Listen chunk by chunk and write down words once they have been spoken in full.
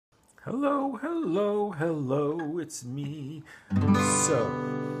Hello, hello, hello, it's me. So,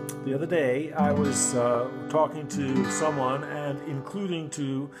 the other day I was talking to someone and including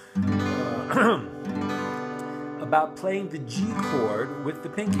to about playing the G chord with the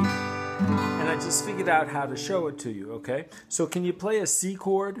pinky. And I just figured out how to show it to you, okay? So can you play a C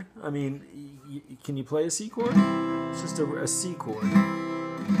chord? I mean, can you play a C chord? It's just a C chord.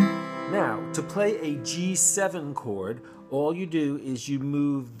 Now, to play a G7 chord, all you do is you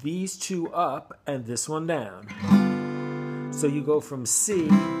move these two up and this one down. So you go from C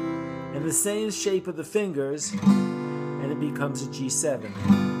in the same shape of the fingers and it becomes a G7.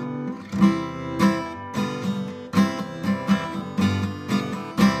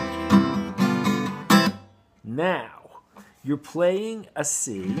 Now, you're playing a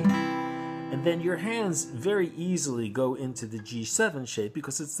C, and then your hands very easily go into the G7 shape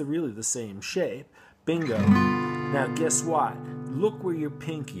because it's really the same shape. Bingo. Now guess what? Look where your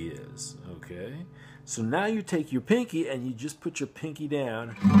pinky is, okay? So now you take your pinky and you just put your pinky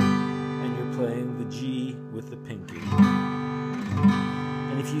down and you're playing the G with the pinky.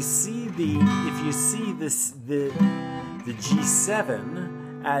 And if you see the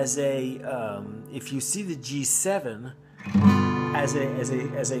G7 as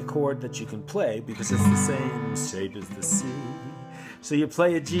a chord that you can play because it's the same shape as the C. So you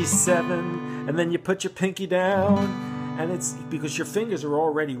play a G7 and then you put your pinky down, and it's because your fingers are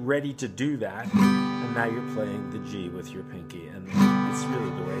already ready to do that, and now you're playing the G with your pinky, and it's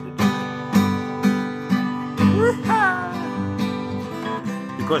really the way to do it.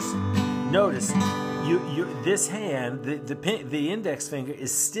 Because notice this hand, the index finger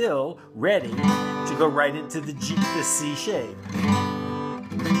is still ready to go right into the C shape,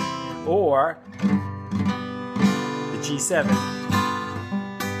 or the G7.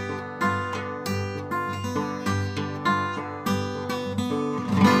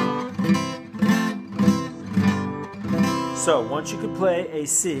 So once you could play a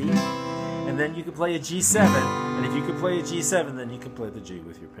C, and then you could play a G7, and if you could play a G7, then you can play the G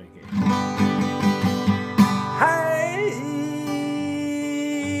with your pinky. Hey,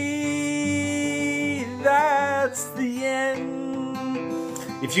 that's the end.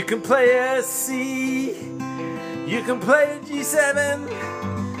 If you can play a C, you can play a G7.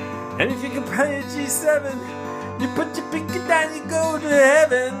 And if you can play a G7, you put your pinky down, you go to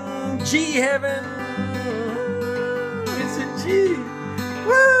heaven. G heaven. It's a G.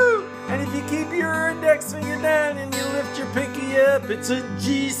 Woo! And if you keep your index finger down and you lift your pinky up, it's a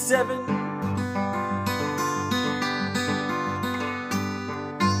G7.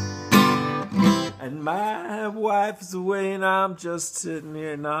 And my wife's away and I'm just sitting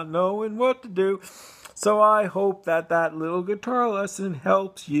here not knowing what to do. So I hope that little guitar lesson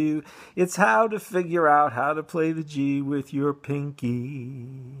helps you. It's how to figure out how to play the G with your pinky,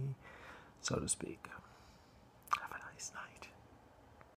 so to speak. Have a nice night.